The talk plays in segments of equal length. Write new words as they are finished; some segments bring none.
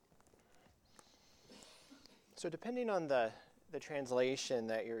So depending on the translation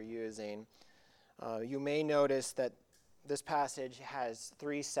that you're using, you may notice that this passage has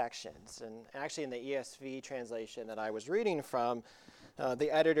three sections. And actually in the ESV translation that I was reading from,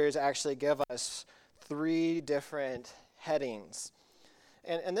 the editors actually give us three different headings.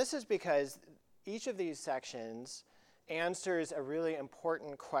 And this is because each of these sections answers a really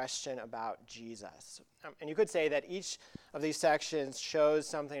important question about Jesus. And you could say that each of these sections shows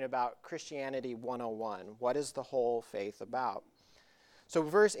something about Christianity 101. What is the whole faith about? So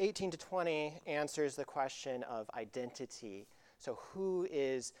verse 18 to 20 answers the question of identity. So who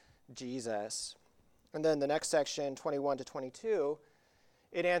is Jesus? And then the next section, 21 to 22,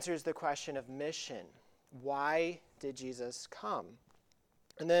 it answers the question of mission. Why did Jesus come?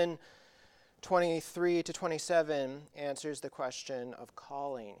 And then 23 to 27 answers the question of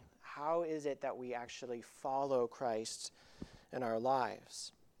calling. How is it that we actually follow Christ in our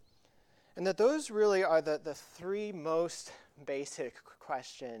lives? And that those really are the three most basic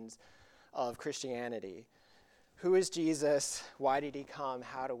questions of Christianity. Who is Jesus? Why did he come?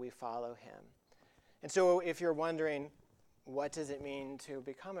 How do we follow him? And so if you're wondering, what does it mean to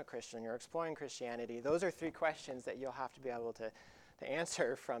become a Christian? You're exploring Christianity. Those are three questions that you'll have to be able to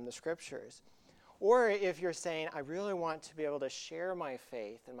answer from the scriptures. Or if you're saying, I really want to be able to share my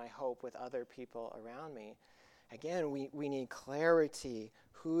faith and my hope with other people around me, again, we need clarity.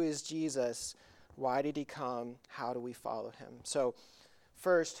 Who is Jesus? Why did he come? How do we follow him? So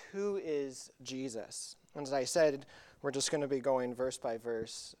first, who is Jesus? And as I said, we're just going to be going verse by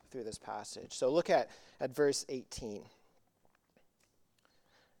verse through this passage. So look at verse 18.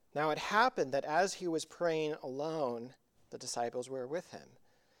 Now it happened that as he was praying alone, the disciples were with him.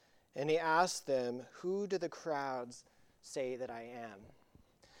 And he asked them, who do the crowds say that I am?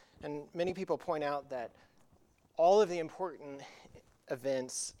 And many people point out that all of the important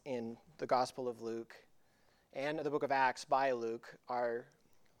events in the Gospel of Luke and the book of Acts by Luke are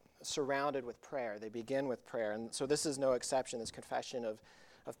surrounded with prayer. They begin with prayer. And so this is no exception, this confession of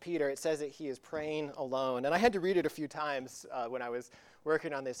Peter. It says that he is praying alone. And I had to read it a few times when I was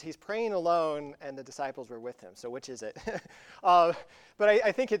working on this. He's praying alone and the disciples were with him. So which is it? But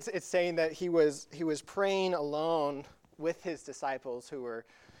I think it's saying that he was praying alone with his disciples who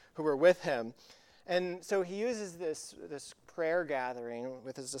were with him. And so he uses this prayer gathering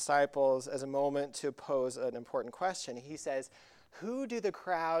with his disciples as a moment to pose an important question. He says, who do the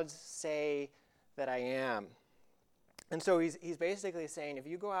crowds say that I am? And so he's basically saying, if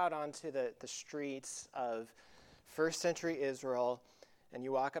you go out onto the streets of first century Israel and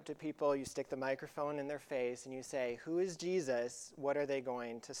you walk up to people, you stick the microphone in their face and you say, who is Jesus? What are they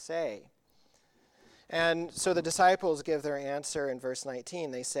going to say? And so the disciples give their answer in verse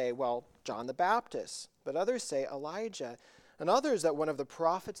 19. They say, well, John the Baptist. But others say Elijah. And others that one of the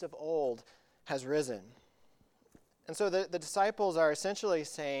prophets of old has risen. And so the disciples are essentially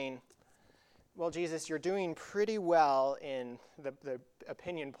saying, well, Jesus, you're doing pretty well in the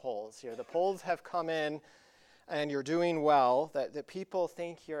opinion polls here. The polls have come in and you're doing well, that people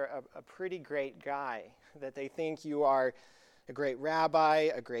think you're a pretty great guy, that they think you are a great rabbi,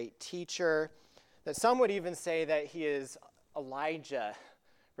 a great teacher, that some would even say that he is Elijah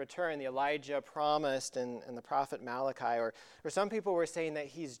returned, the Elijah promised in the prophet Malachi, or some people were saying that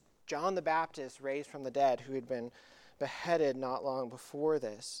he's John the Baptist raised from the dead who had been beheaded not long before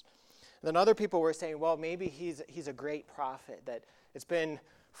this. Then other people were saying, well, maybe he's a great prophet, that it's been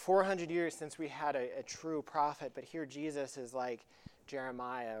 400 years since we had a true prophet, but here Jesus is like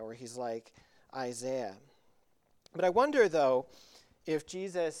Jeremiah or he's like Isaiah. But I wonder, though, if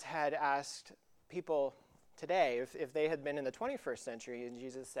Jesus had asked people today, if they had been in the 21st century and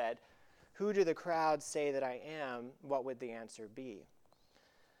Jesus said, who do the crowds say that I am, what would the answer be?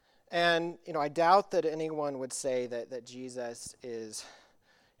 And, I doubt that anyone would say that Jesus is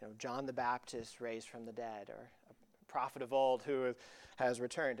John the Baptist raised from the dead, or a prophet of old who has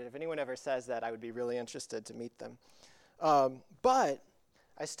returned. And if anyone ever says that, I would be really interested to meet them. But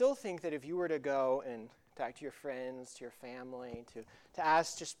I still think that if you were to go and talk to your friends, to your family, to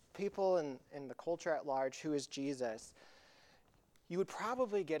ask just people in the culture at large, who is Jesus, you would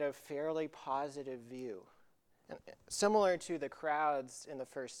probably get a fairly positive view. And similar to the crowds in the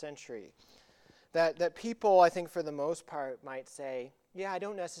first century. That people, I think for the most part, might say, yeah, I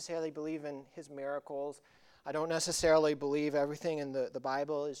don't necessarily believe in his miracles. I don't necessarily believe everything in the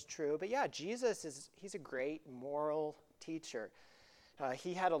Bible is true. But yeah, Jesus he's a great moral teacher.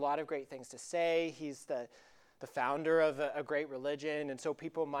 He had a lot of great things to say. He's the founder of a great religion. And so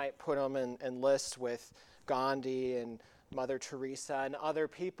people might put him in lists with Gandhi and Mother Teresa and other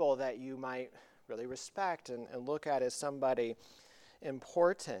people that you might really respect and look at as somebody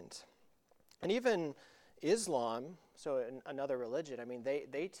important. And even Islam, so another religion, I mean,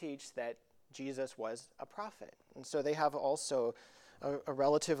 they teach that Jesus was a prophet. And so they have also a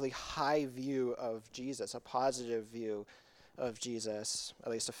relatively high view of Jesus, a positive view of Jesus,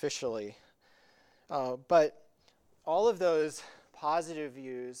 at least officially. But all of those positive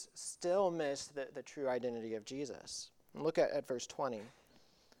views still miss the true identity of Jesus. And look at verse 20.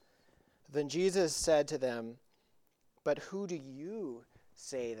 Then Jesus said to them, "But who do you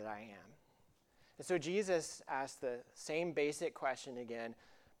say that I am?" And so Jesus asked the same basic question again,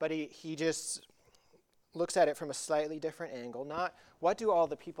 but he just looks at it from a slightly different angle. Not, what do all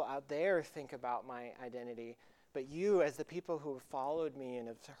the people out there think about my identity, but you, as the people who have followed me and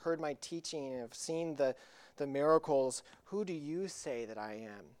have heard my teaching and have seen the miracles, who do you say that I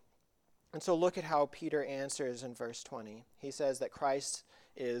am? And so look at how Peter answers in verse 20. He says that Christ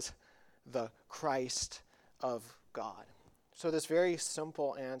is the Christ of God. So this very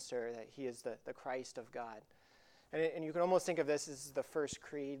simple answer that he is the Christ of God. And you can almost think of this as the first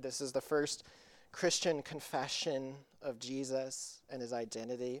creed. This is the first Christian confession of Jesus and his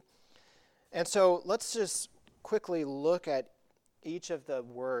identity. And so let's just quickly look at each of the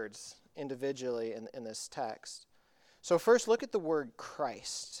words individually in this text. So first, look at the word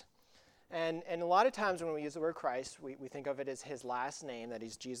Christ. And a lot of times when we use the word Christ, we think of it as his last name, that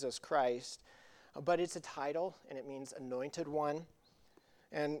he's Jesus Christ. But it's a title, and it means anointed one.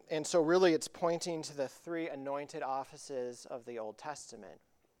 And so really it's pointing to the three anointed offices of the Old Testament.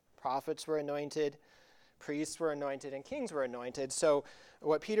 Prophets were anointed, priests were anointed, and kings were anointed. So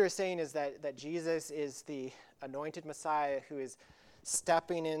what Peter is saying is that Jesus is the anointed Messiah who is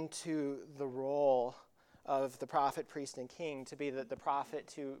stepping into the role of the prophet, priest, and king, to be the prophet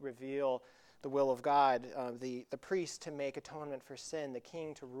to reveal the will of God, the priest to make atonement for sin, the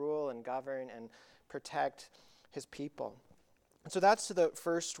king to rule and govern and protect his people. And so that's the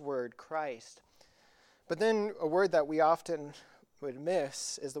first word, Christ. But then a word that we often would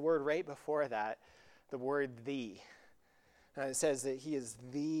miss is the word right before that, the word the. It says that he is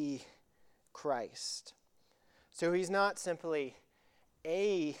the Christ. So he's not simply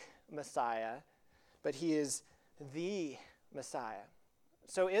a Messiah, but he is the Messiah.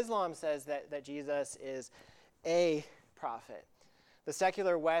 So Islam says that Jesus is a prophet. The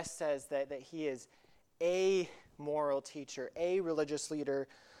secular West says that he is a moral teacher, a religious leader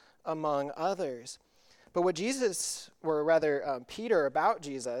among others. But what Peter about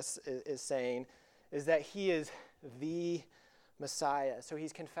Jesus is saying is that he is the Messiah. So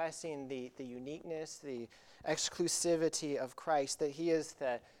he's confessing the uniqueness, the exclusivity of Christ, that he is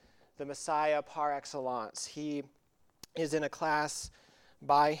the Messiah par excellence. He is in a class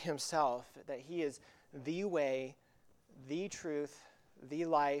by himself, that he is the way, the truth, the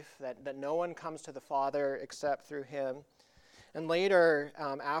life, that no one comes to the Father except through him. And later,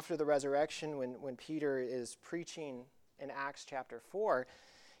 after the resurrection, when Peter is preaching in Acts chapter 4,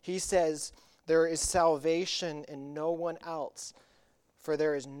 he says, "There is salvation in no one else, for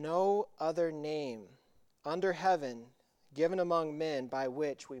there is no other name under heaven given among men by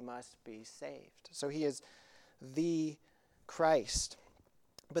which we must be saved." So he is the Christ.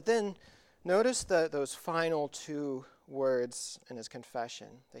 But then notice those final two words in his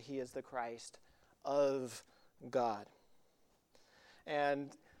confession, that he is the Christ of God.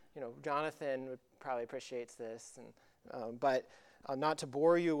 And, Jonathan probably appreciates this, but not to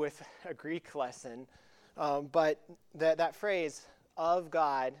bore you with a Greek lesson, but that phrase, of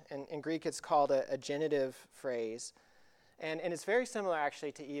God, in Greek it's called a genitive phrase. And it's very similar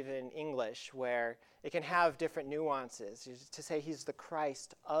actually to even English, where it can have different nuances. To say he's the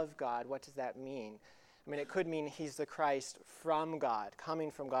Christ of God, what does that mean? I mean, it could mean he's the Christ from God, coming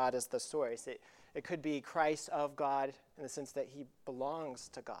from God as the source. It could be Christ of God in the sense that he belongs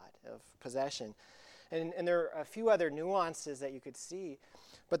to God, of possession. And there are a few other nuances that you could see.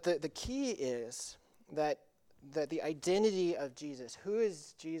 But the key is that the identity of Jesus, who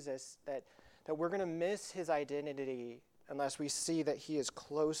is Jesus, that we're going to miss his identity unless we see that he is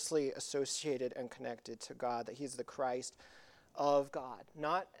closely associated and connected to God, that he's the Christ of God.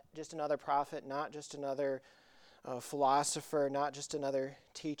 Not just another prophet, not just another philosopher, not just another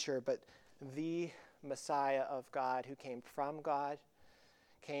teacher, but the Messiah of God who came from God,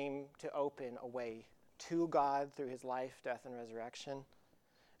 came to open a way to God through his life, death, and resurrection.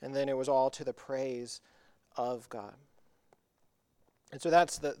 And then it was all to the praise of God. And so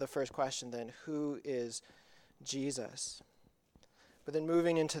that's the first question then, who is Jesus? But then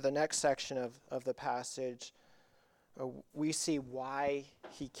moving into the next section of the passage, we see why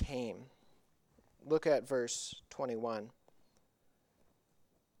he came. Look at verse 21.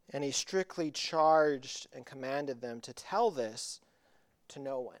 And he strictly charged and commanded them to tell this to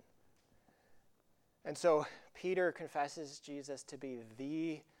no one. And so Peter confesses Jesus to be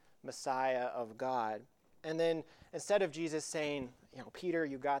the Messiah of God. And then instead of Jesus saying, Peter,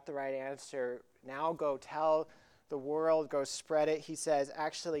 you got the right answer, now go tell the world, go spread it, he says,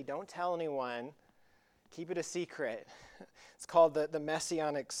 actually, don't tell anyone. Keep it a secret. It's called the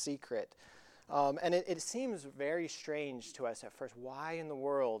Messianic secret. And it seems very strange to us at first. Why in the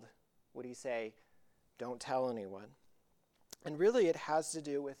world would he say, don't tell anyone? And really it has to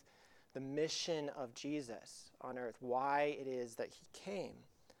do with the mission of Jesus on earth, why it is that he came.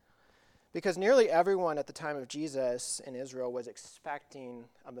 Because nearly everyone at the time of Jesus in Israel was expecting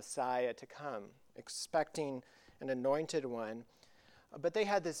a Messiah to come, expecting an anointed one. But they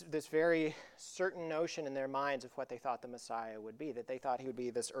had this very certain notion in their minds of what they thought the Messiah would be, that they thought he would be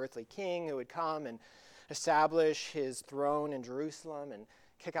this earthly king who would come and establish his throne in Jerusalem and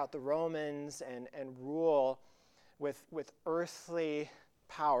kick out the Romans and rule with earthly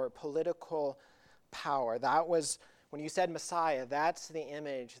power, political power. That was, when you said Messiah, that's the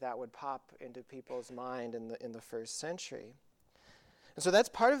image that would pop into people's mind in the first century. And so that's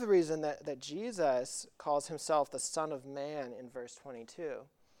part of the reason that Jesus calls himself the Son of Man in verse 22.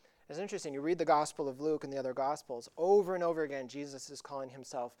 It's interesting. You read the Gospel of Luke and the other Gospels, over and over again, Jesus is calling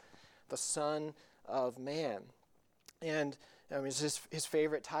himself the Son of Man. And it's his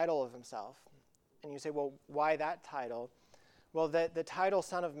favorite title of himself. And you say, well, why that title? Well, the title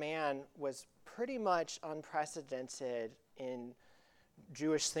Son of Man was pretty much unprecedented in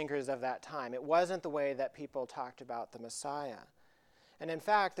Jewish thinkers of that time. It wasn't the way that people talked about the Messiah. And in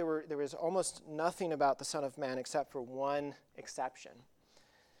fact, there was almost nothing about the Son of Man except for one exception.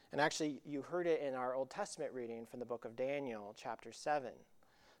 And actually, you heard it in our Old Testament reading from the book of Daniel, chapter 7.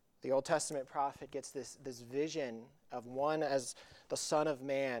 The Old Testament prophet gets this vision of one as the Son of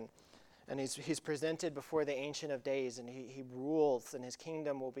Man. And he's presented before the Ancient of Days, and he rules, and his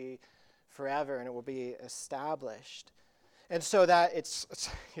kingdom will be forever, and it will be established. And so that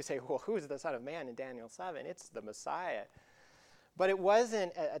you say, well, who's the Son of Man in Daniel 7? It's the Messiah. But it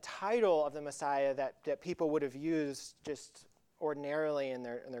wasn't a title of the Messiah that people would have used just ordinarily in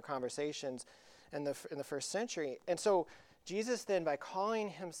their conversations in the first century. And so Jesus then, by calling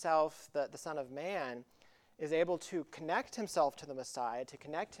himself the Son of Man, is able to connect himself to the Messiah, to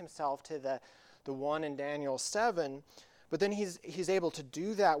connect himself to the one in Daniel 7. But then he's able to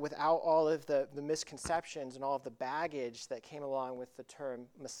do that without all of the misconceptions and all of the baggage that came along with the term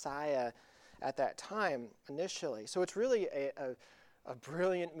Messiah at that time initially. So it's really a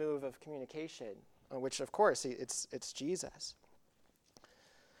brilliant move of communication, which of course it's Jesus.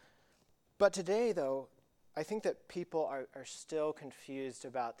 But today, though, I think that people are still confused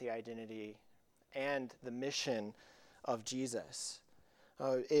about the identity and the mission of Jesus.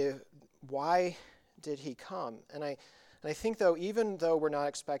 Why did he come? And I think, though, even though we're not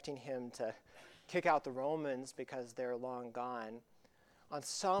expecting him to kick out the Romans because they're long gone, on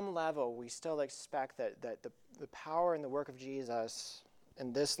some level, we still expect that the power and the work of Jesus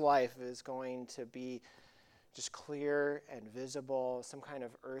in this life is going to be just clear and visible, some kind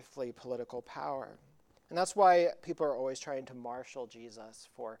of earthly political power. And that's why people are always trying to marshal Jesus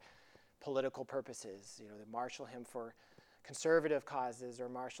for political purposes. They marshal him for conservative causes, or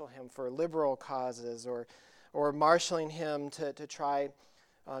marshal him for liberal causes, or marshaling him to try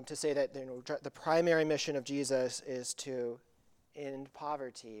to say that the primary mission of Jesus is to end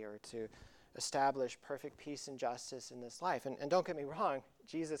poverty or to establish perfect peace and justice in this life. And don't get me wrong,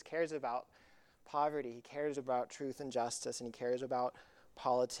 Jesus cares about poverty, he cares about truth and justice, and he cares about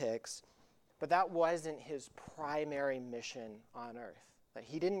politics. But that wasn't his primary mission on earth. That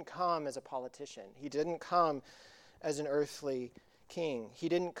he didn't come as a politician. He didn't come as an earthly king. He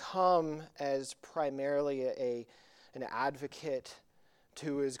didn't come as primarily an advocate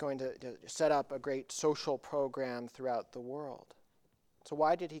who is going to set up a great social program throughout the world. So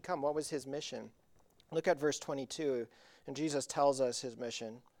why did he come? What was his mission? Look at verse 22, and Jesus tells us his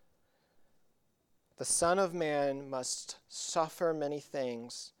mission. The Son of Man must suffer many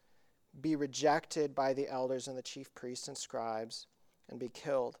things, be rejected by the elders and the chief priests and scribes, and be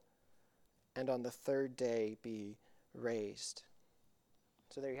killed, and on the third day be raised.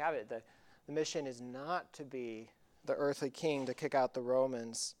 So there you have it. The mission is not to be the earthly king to kick out the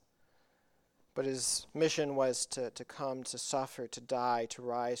Romans, but his mission was to come, to suffer, to die, to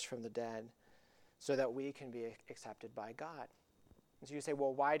rise from the dead, so that we can be accepted by God. And so you say,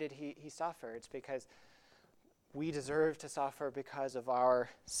 well, why did he suffer? It's because we deserve to suffer because of our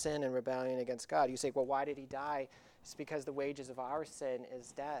sin and rebellion against God. You say, well, why did he die? It's because the wages of our sin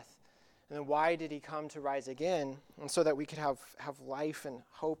is death. And then why did he come to rise again? And so that we could have life and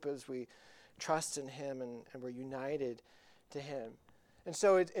hope as we trust in him and we're united to him. And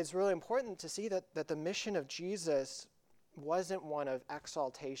so it's really important to see that the mission of Jesus wasn't one of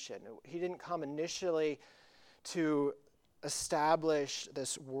exaltation. He didn't come initially to establish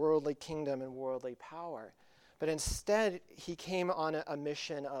this worldly kingdom and worldly power, but instead he came on a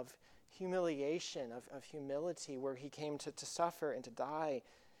mission of humiliation, of humility, where he came to suffer and to die,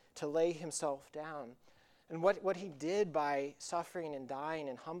 to lay himself down. And what he did by suffering and dying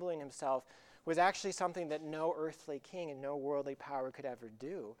and humbling himself was actually something that no earthly king and no worldly power could ever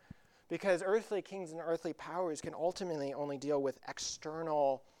do. Because earthly kings and earthly powers can ultimately only deal with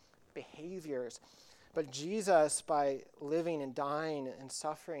external behaviors. But Jesus, by living and dying and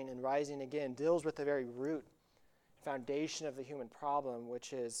suffering and rising again, deals with the very root, foundation of the human problem,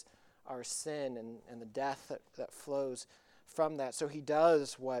 which is our sin and the death that flows from that. So he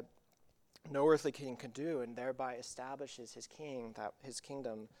does what no earthly king can do, and thereby establishes his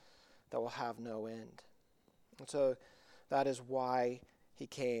kingdom that will have no end. And so that is why he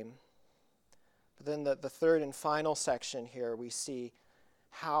came. But then the third and final section here, we see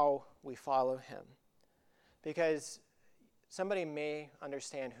how we follow him. Because somebody may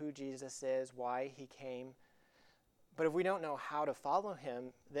understand who Jesus is, why he came, but if we don't know how to follow him,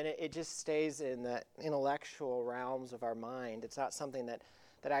 then it just stays in the intellectual realms of our mind. It's not something that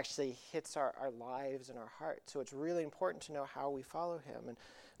actually hits our lives and our hearts. So it's really important to know how we follow him. And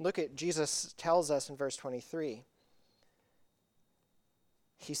look at, Jesus tells us in verse 23.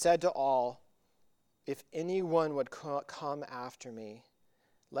 He said to all, "If anyone would come after me,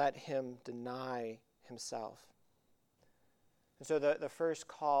 let him deny himself." And so the first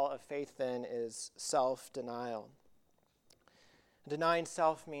call of faith then is self-denial. Denying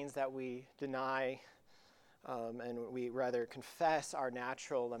self means that we deny and we rather confess our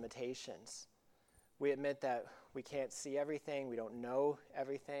natural limitations. We admit that we can't see everything, we don't know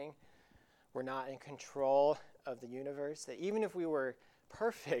everything, we're not in control of the universe, that even if we were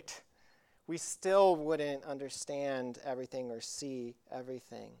perfect, we still wouldn't understand everything or see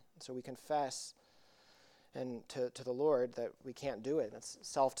everything. So we confess and to the Lord that we can't do it. That's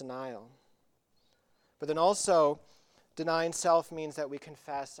self-denial. But then also, denying self means that we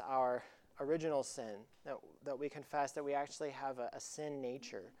confess our original sin, that we confess that we actually have a sin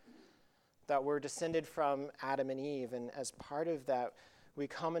nature, that we're descended from Adam and Eve, and as part of that, we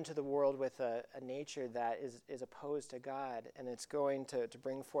come into the world with a nature that is opposed to God, and it's going to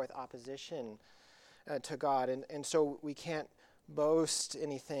bring forth opposition to God, and so we can't boast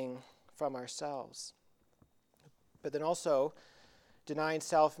anything from ourselves. But then also, denying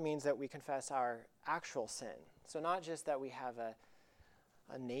self means that we confess our actual sin. So not just that we have a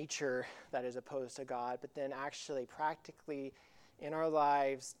nature that is opposed to God, but then actually practically in our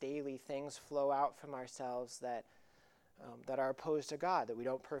lives, daily things flow out from ourselves that are opposed to God, that we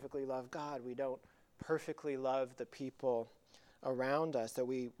don't perfectly love God, we don't perfectly love the people around us, that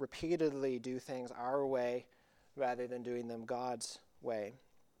we repeatedly do things our way rather than doing them God's way.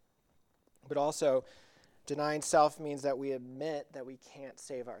 But also, denying self means that we admit that we can't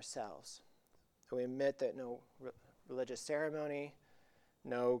save ourselves. That we admit that no religious ceremony,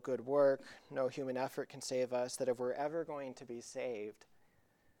 no good work, no human effort can save us, that if we're ever going to be saved,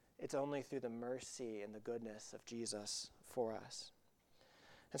 it's only through the mercy and the goodness of Jesus for us.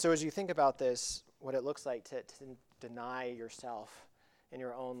 And so as you think about this, what it looks like to deny yourself in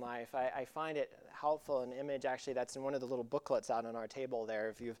your own life, I find it helpful, an image actually that's in one of the little booklets out on our table there.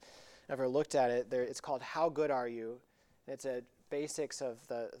 If you've ever looked at it, it's called How Good Are You? It's a basics of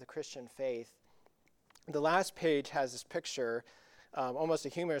the Christian faith. The last page has this picture, almost a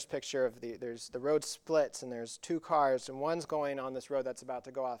humorous picture of there's the road splits and there's two cars, and one's going on this road that's about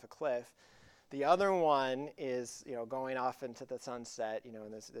to go off a cliff. The other one is, going off into the sunset, in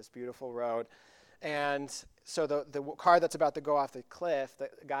this beautiful road. And so the car that's about to go off the cliff, the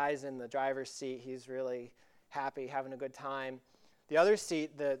guy's in the driver's seat, he's really happy, having a good time. The other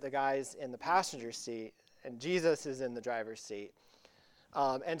seat, the guy's in the passenger seat, and Jesus is in the driver's seat.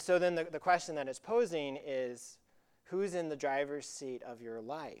 And so then the question that it's posing is, who's in the driver's seat of your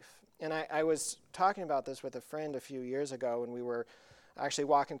life? And I was talking about this with a friend a few years ago when we were actually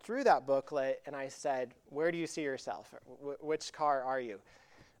walking through that booklet, and I said, where do you see yourself? Which car are you?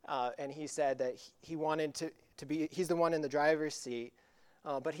 And he said that he wanted to be, he's the one in the driver's seat,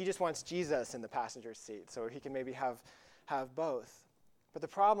 but he just wants Jesus in the passenger seat, so he can maybe have both. But the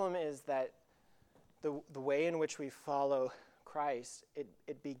problem is that the way in which we follow Christ,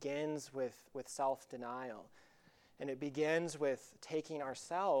 it begins with self-denial. And it begins with taking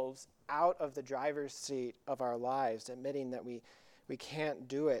ourselves out of the driver's seat of our lives, admitting that we can't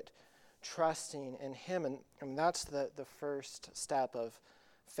do it, trusting in him. And that's the first step of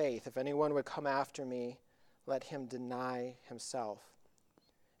faith. If anyone would come after me, let him deny himself.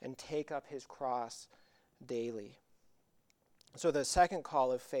 and take up his cross daily. So the second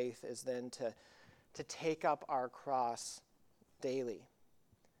call of faith is then to take up our cross daily.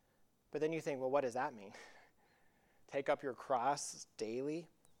 But then you think, well, what does that mean? Take up your cross daily?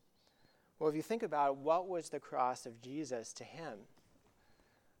 Well, if you think about it, what was the cross of Jesus to him?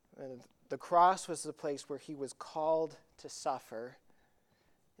 The cross was the place where he was called to suffer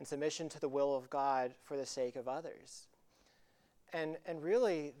in submission to the will of God for the sake of others. And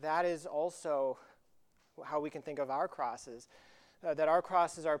really, that is also how we can think of our crosses, that our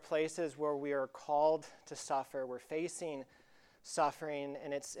crosses are places where we are called to suffer. We're facing suffering,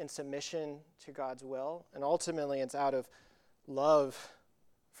 and it's in submission to God's will. And ultimately, it's out of love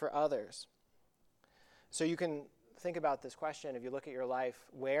for others. So you can think about this question. If you look at your life,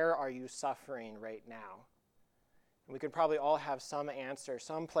 where are you suffering right now? And we could probably all have some answer,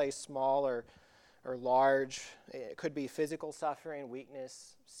 some place small or large. It could be physical suffering,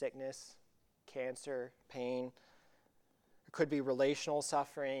 weakness, sickness, cancer, pain. It could be relational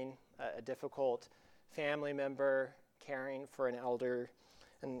suffering, a difficult family member, caring for an elder,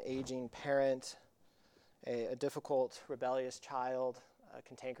 an aging parent, a difficult, rebellious child, a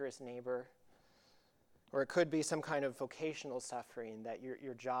cantankerous neighbor. Or it could be some kind of vocational suffering, that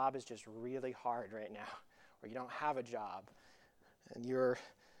your job is just really hard right now, or you don't have a job, and you're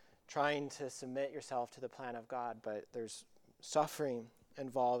trying to submit yourself to the plan of God, but there's suffering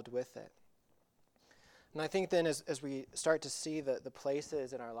involved with it. And I think then as we start to see the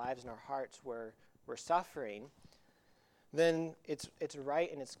places in our lives and our hearts where we're suffering, then it's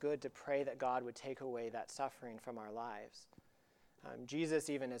right and it's good to pray that God would take away that suffering from our lives. Jesus,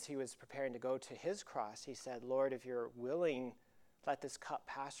 even as he was preparing to go to his cross, he said, Lord, if you're willing, let this cup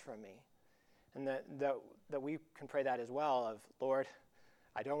pass from me. And that we can pray that as well of, Lord,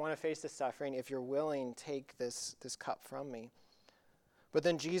 I don't want to face this suffering. If you're willing, take this cup from me. But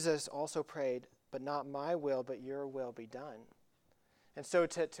then Jesus also prayed, but not my will, but your will be done. And so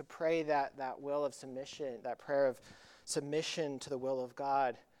to pray that will of submission, that prayer of submission to the will of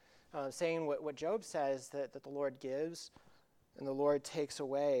God, saying what Job says, that the Lord gives and the Lord takes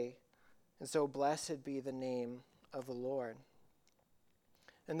away. And so blessed be the name of the Lord.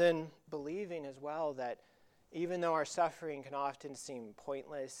 And then believing as well that even though our suffering can often seem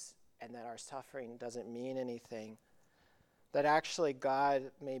pointless and that our suffering doesn't mean anything, that actually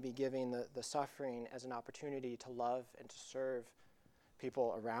God may be giving the suffering as an opportunity to love and to serve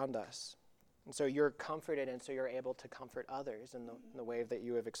people around us. And so you're comforted, and so you're able to comfort others in the way that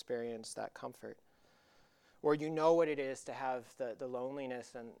you have experienced that comfort. Or you know what it is to have the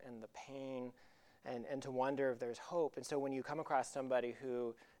loneliness and the pain and to wonder if there's hope. And so when you come across somebody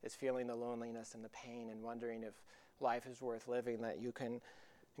who is feeling the loneliness and the pain and wondering if life is worth living, that you can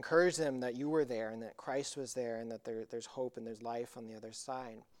encourage them that you were there and that Christ was there and that there's hope and there's life on the other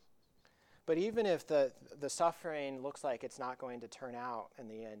side. But even if the suffering looks like it's not going to turn out in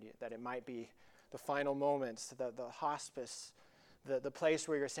the end, that it might be the final moments, the hospice, the place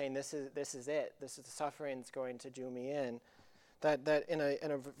where you're saying, this is it, this is the suffering that's going to do me in, that in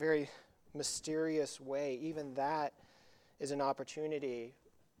a very mysterious way, even that is an opportunity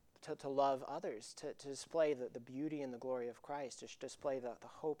to love others, to display the beauty and the glory of Christ, to display the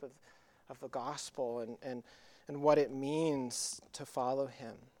hope of the gospel and what it means to follow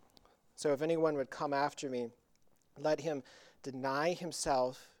him. So if anyone would come after me, let him deny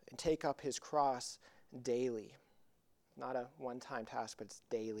himself and take up his cross daily. Not a one-time task, but it's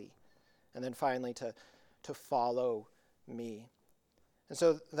daily. And then finally to follow me. And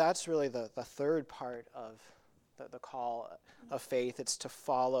so that's really the third part of the call of faith. It's to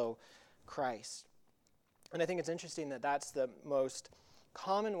follow Christ. And I think it's interesting that that's the most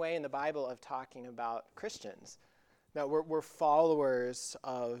common way in the Bible of talking about Christians, that we're followers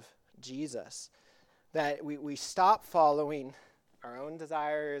of Jesus, that we stop following our own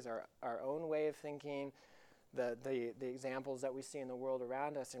desires, our own way of thinking, the examples that we see in the world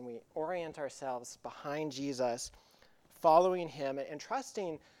around us, and we orient ourselves behind Jesus, following him and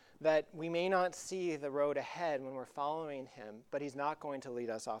trusting that we may not see the road ahead when we're following him, but he's not going to lead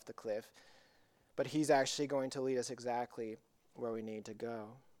us off the cliff, but he's actually going to lead us exactly where we need to go.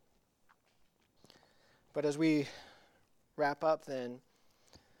 But as we wrap up then,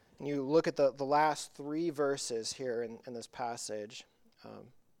 and you look at the last three verses here in this passage,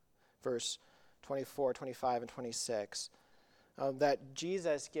 verse 24, 25, and 26, that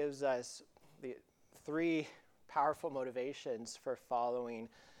Jesus gives us the three powerful motivations for following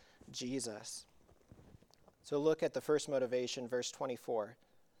Jesus. So look at the first motivation, verse 24.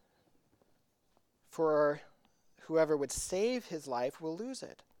 For whoever would save his life will lose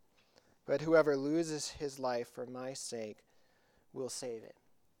it, but whoever loses his life for my sake will save it.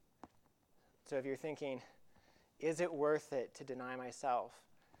 So if you're thinking, is it worth it to deny myself?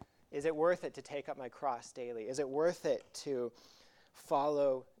 Is it worth it to take up my cross daily? Is it worth it to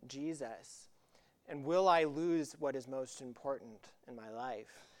follow Jesus? And will I lose what is most important in my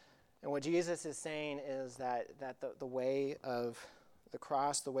life? And what Jesus is saying is that the way of the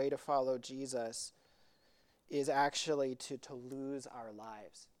cross, the way to follow Jesus, is actually to lose our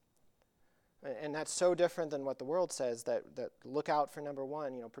lives. And that's so different than what the world says, that look out for number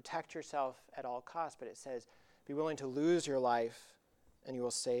one, protect yourself at all costs. But it says, be willing to lose your life and you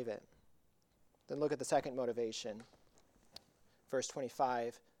will save it. Then look at the second motivation. Verse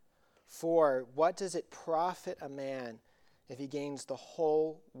 25. For what does it profit a man if he gains the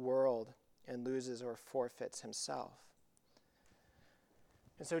whole world and loses or forfeits himself?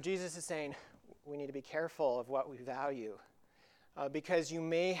 And so Jesus is saying we need to be careful of what we value, because you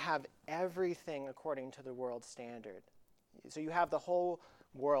may have everything according to the world's standard. So you have the whole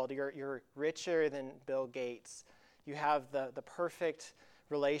world. You're richer than Bill Gates. You have the perfect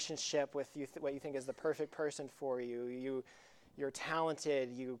relationship with what you think is the perfect person for you. You're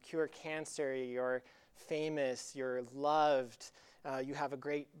talented. You cure cancer. You're famous. You're loved. You have a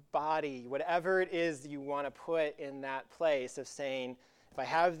great body. Whatever it is you want to put in that place of saying, if I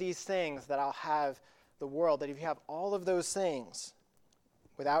have these things, that I'll have the world. That if you have all of those things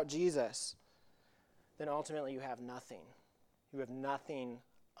without Jesus, then ultimately you have nothing. You have nothing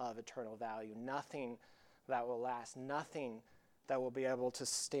of eternal value, nothing that will last, nothing that will be able to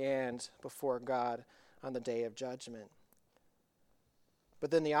stand before God on the day of judgment.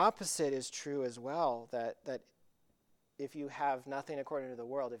 But then the opposite is true as well, that if you have nothing according to the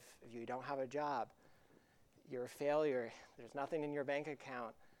world, if you don't have a job, you're a failure, there's nothing in your bank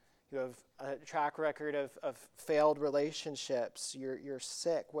account, you have a track record of failed relationships, you're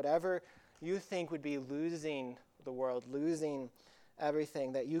sick, whatever you think would be losing the world, losing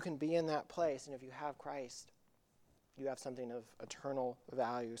everything, that you can be in that place. And if you have Christ, you have something of eternal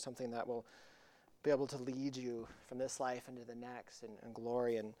value, something that will be able to lead you from this life into the next, and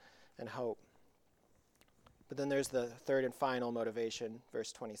glory and hope. But then there's the third and final motivation,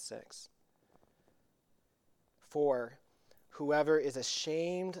 verse 26. For whoever is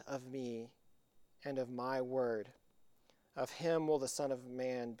ashamed of me and of my word, of him will the Son of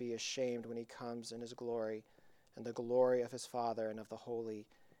Man be ashamed when he comes in his glory and the glory of his Father and of the holy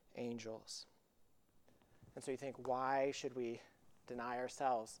angels. And so you think, why should we deny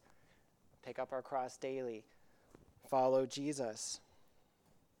ourselves, take up our cross daily, follow Jesus?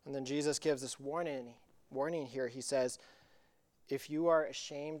 And then Jesus gives this warning here. He says, if you are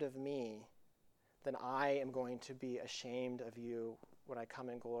ashamed of me, then I am going to be ashamed of you when I come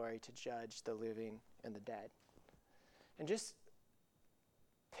in glory to judge the living and the dead. And just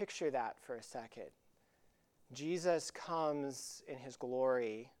picture that for a second. Jesus comes in his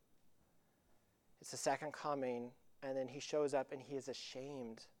glory. It's the second coming, and then he shows up and he is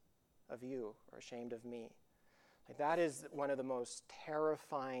ashamed of you or ashamed of me. Like, that is one of the most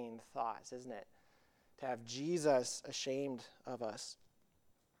terrifying thoughts, isn't it? To have Jesus ashamed of us.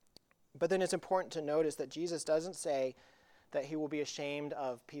 But then it's important to notice that Jesus doesn't say that he will be ashamed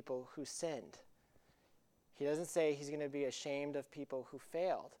of people who sinned. He doesn't say he's going to be ashamed of people who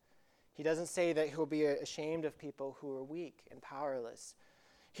failed. He doesn't say that he'll be ashamed of people who are weak and powerless.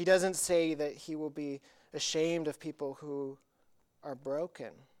 He doesn't say that he will be ashamed of people who are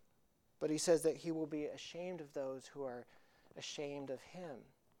broken. But he says that he will be ashamed of those who are ashamed of him.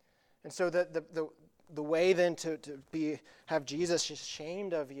 And so the way then to have Jesus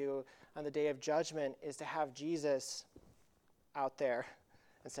ashamed of you on the day of judgment is to have Jesus out there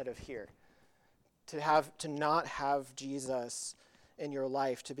instead of here. To not have Jesus in your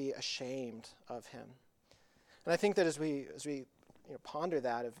life, to be ashamed of him. And I think that as we ponder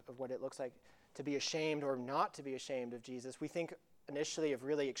that of what it looks like to be ashamed or not to be ashamed of Jesus, we think initially of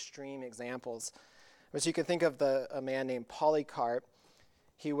really extreme examples. But you can think of a man named Polycarp.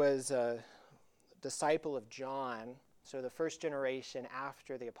 He was a disciple of John, so the first generation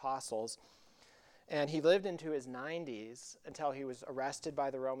after the apostles. And he lived into his 90s until he was arrested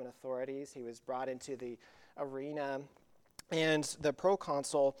by the Roman authorities. He was brought into the arena, and the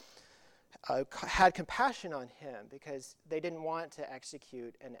proconsul had compassion on him because they didn't want to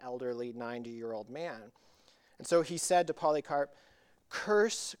execute an elderly 90-year-old man. And so he said to Polycarp,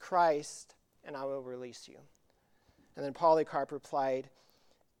 "Curse Christ, and I will release you." And then Polycarp replied,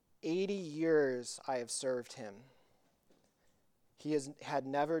 80 years I have served him. He had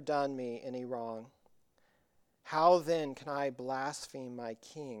never done me any wrong. How then can I blaspheme my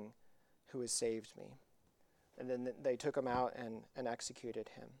king who has saved me? And then they took him out and executed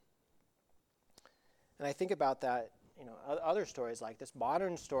him. And I think about that, other stories like this,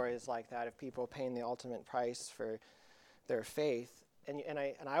 modern stories like that, of people paying the ultimate price for their faith. And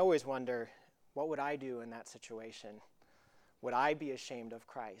I always wonder, what would I do in that situation? Would I be ashamed of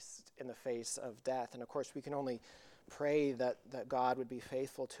Christ in the face of death? And of course, we can only pray that God would be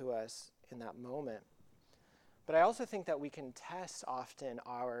faithful to us in that moment. But I also think that we can test often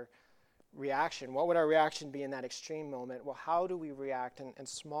our reaction. What would our reaction be in that extreme moment? Well, how do we react in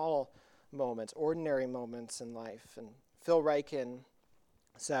small moments, ordinary moments in life? And Phil Ryken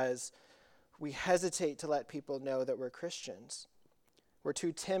says, we hesitate to let people know that we're Christians. We're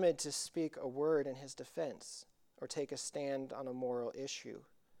too timid to speak a word in his defense or take a stand on a moral issue.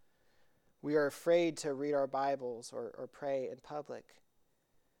 We are afraid to read our Bibles or pray in public.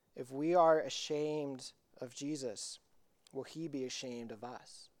 If we are ashamed of Jesus, will he be ashamed of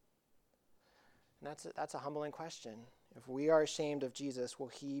us? And that's a humbling question. If we are ashamed of Jesus, will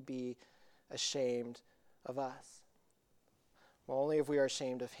he be ashamed of us? Well, only if we are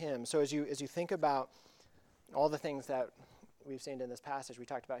ashamed of him. So as you think about all the things that we've seen in this passage, we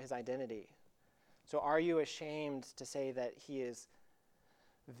talked about his identity. So are you ashamed to say that he is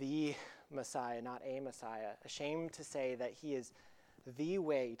the Messiah, not a Messiah? Ashamed to say that he is the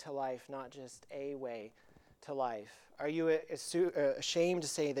way to life, not just a way to life? Are you ashamed to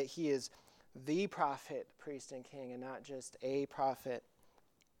say that he is the prophet, priest, and king, and not just a prophet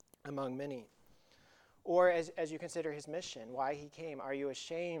among many? Or as you consider his mission, why he came, are you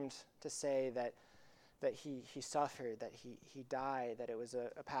ashamed to say that he suffered, that he died, that it was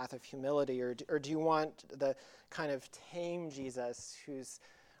a path of humility? Or do you want the kind of tame Jesus who's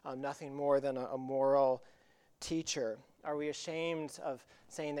nothing more than a moral teacher? Are we ashamed of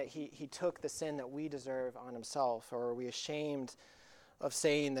saying that he took the sin that we deserve on himself? Or are we ashamed of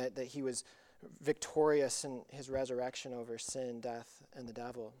saying that he was victorious in his resurrection over sin, death, and the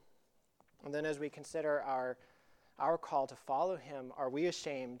devil? And then as we consider our call to follow him, are we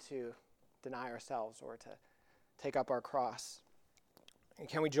ashamed to deny ourselves or to take up our cross? And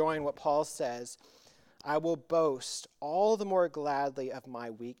can we join what Paul says, I will boast all the more gladly of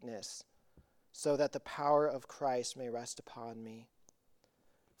my weakness, so that the power of Christ may rest upon me.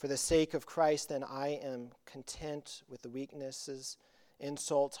 For the sake of Christ, then, I am content with the weaknesses,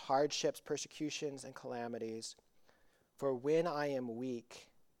 insults, hardships, persecutions, and calamities. For when I am weak,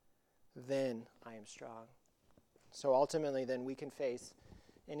 then I am strong. So ultimately, then, we can face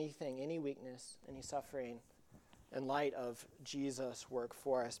anything, any weakness, any suffering, in light of Jesus' work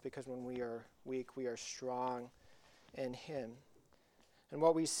for us, because when we are weak, we are strong in him. And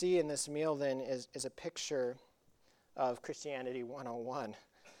what we see in this meal then is a picture of Christianity 101,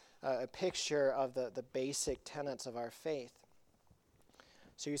 a picture of the basic tenets of our faith.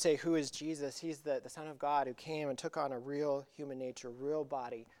 So you say, who is Jesus? He's the Son of God who came and took on a real human nature, real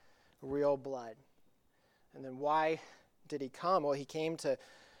body, real blood. And then why did he come? Well, he came for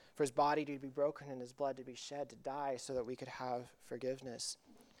his body to be broken and his blood to be shed, to die, so that we could have forgiveness.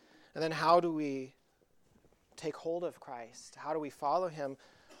 And then how do we take hold of Christ? How do we follow him?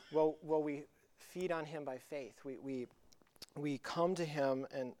 Well, we feed on him by faith. We come to him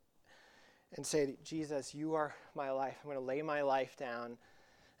and say, Jesus, you are my life. I'm going to lay my life down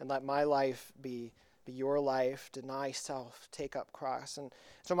and let my life be your life. Deny self, take up cross. And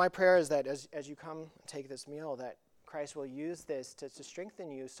so my prayer is that as you come and take this meal, that Christ will use this to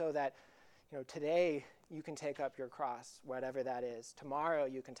strengthen you, so that today you can take up your cross, whatever that is. Tomorrow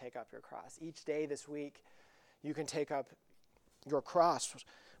you can take up your cross. Each day this week you can take up your cross,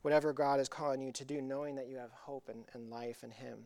 whatever God is calling you to do, knowing that you have hope and life in him.